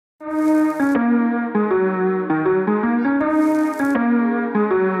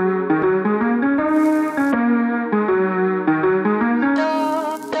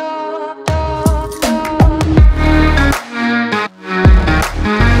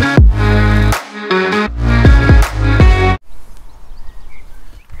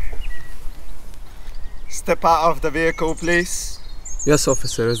step out of the vehicle, please? Yes,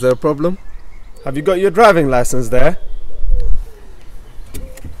 officer. Is there a problem? Have you got your driving license there?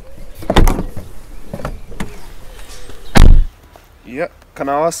 Yeah. Can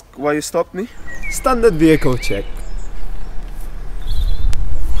I ask why you stopped me? Standard vehicle check.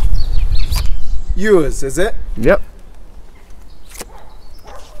 Yours, is it? Yep.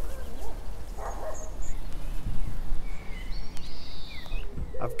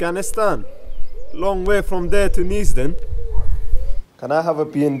 Afghanistan. Long way from there to Neasden. Can I have a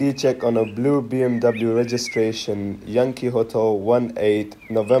P&D check on a blue BMW registration, Yankee Hotel 18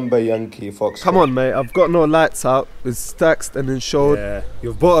 November Yankee Fox? Come on, mate. I've got no lights out. It's taxed and insured. Yeah.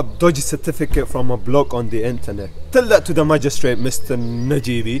 You've bought a dodgy certificate from a bloke on the internet. Tell that to the magistrate, Mr.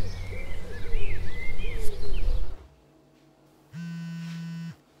 Najibi.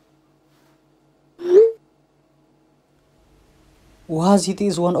 Syed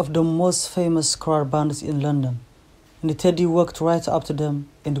is one of the most famous krar bands in London, and Teddy walked right up to them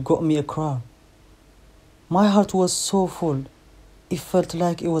and got me a krar. My heart was so full, it felt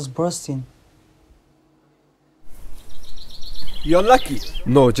like it was bursting. You're lucky.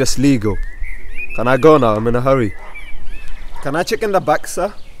 No, just legal. Can I go now? I'm in a hurry. Can I check in the back,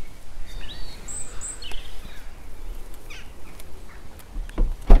 sir?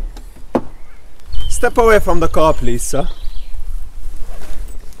 Step away from the car, please, sir.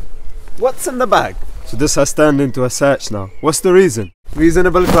 What's in the bag? So this has turned into a search now. What's the reason?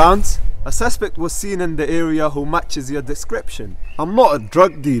 Reasonable grounds? A suspect was seen in the area who matches your description. I'm not a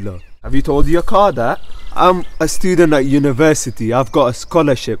drug dealer. Have you told your car that? I'm a student at university. I've got a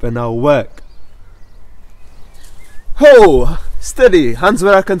scholarship and I'll work. Ho! Steady, hands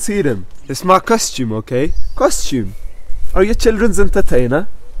where I can see them. It's my costume, okay? Costume? Are you a children's entertainer?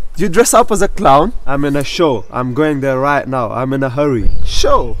 Do you dress up as a clown? I'm in a show. I'm going there right now. I'm in a hurry.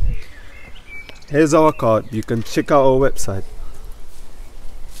 Show! Here's our card. You can check out our website.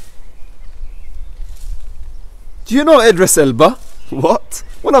 Do you know Idris Elba? What?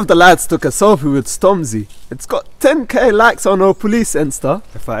 One of the lads took a selfie with Stormzy. It's got 10k likes on our police Insta.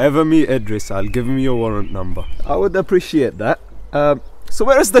 If I ever meet Idris, I'll give him your warrant number. I would appreciate that. So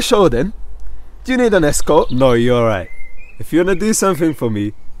where is the show then? Do you need an escort? No, you're alright. If you wanna do something for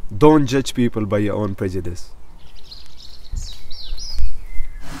me, don't judge people by your own prejudice.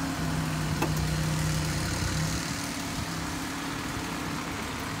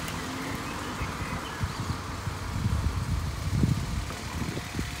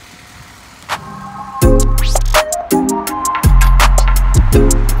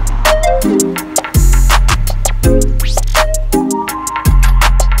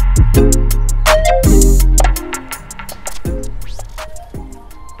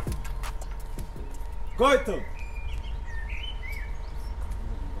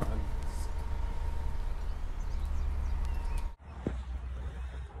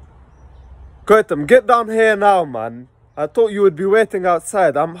 Gautam, get down here now, man. I thought you would be waiting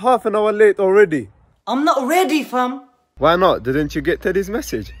outside. I'm half an hour late already. I'm not ready, fam. Why not? Didn't you get Teddy's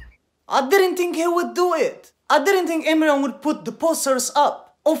message? I didn't think he would do it. I didn't think Imran would put the posters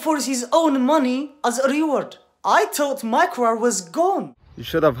up, offers his own money as a reward. I thought my krar was gone. You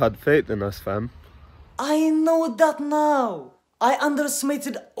should have had faith in us, fam. I know that now. I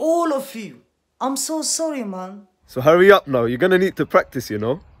underestimated all of you. I'm so sorry, man. So hurry up now. You're gonna need to practice, you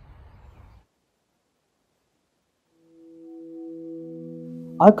know.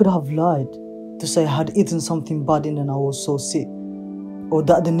 I could have lied to say I had eaten something bad and then I was so sick. Or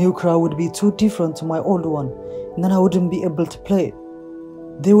that the new krar would be too different to my old one and then I wouldn't be able to play it.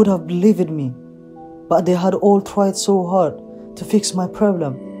 They would have believed me. But they had all tried so hard to fix my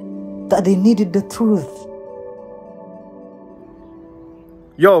problem that they needed the truth.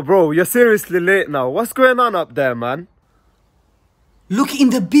 Yo, bro, you're seriously late now. What's going on up there, man? Look in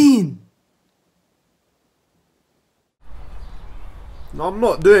the bin. No, I'm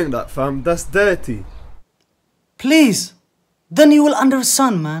not doing that, fam. That's dirty. Please. Then you will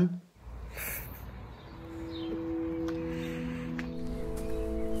understand, man.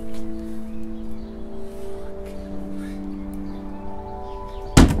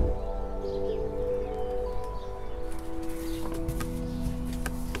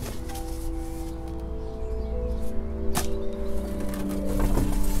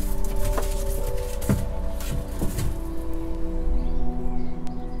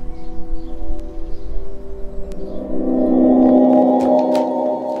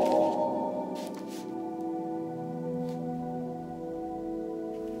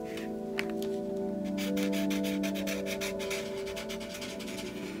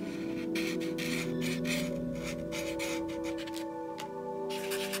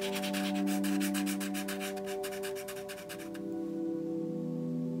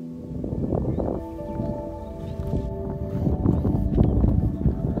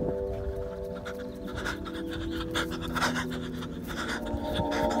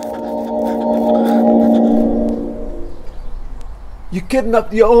 You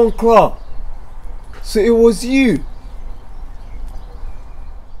kidnapped your own krar. So it was you.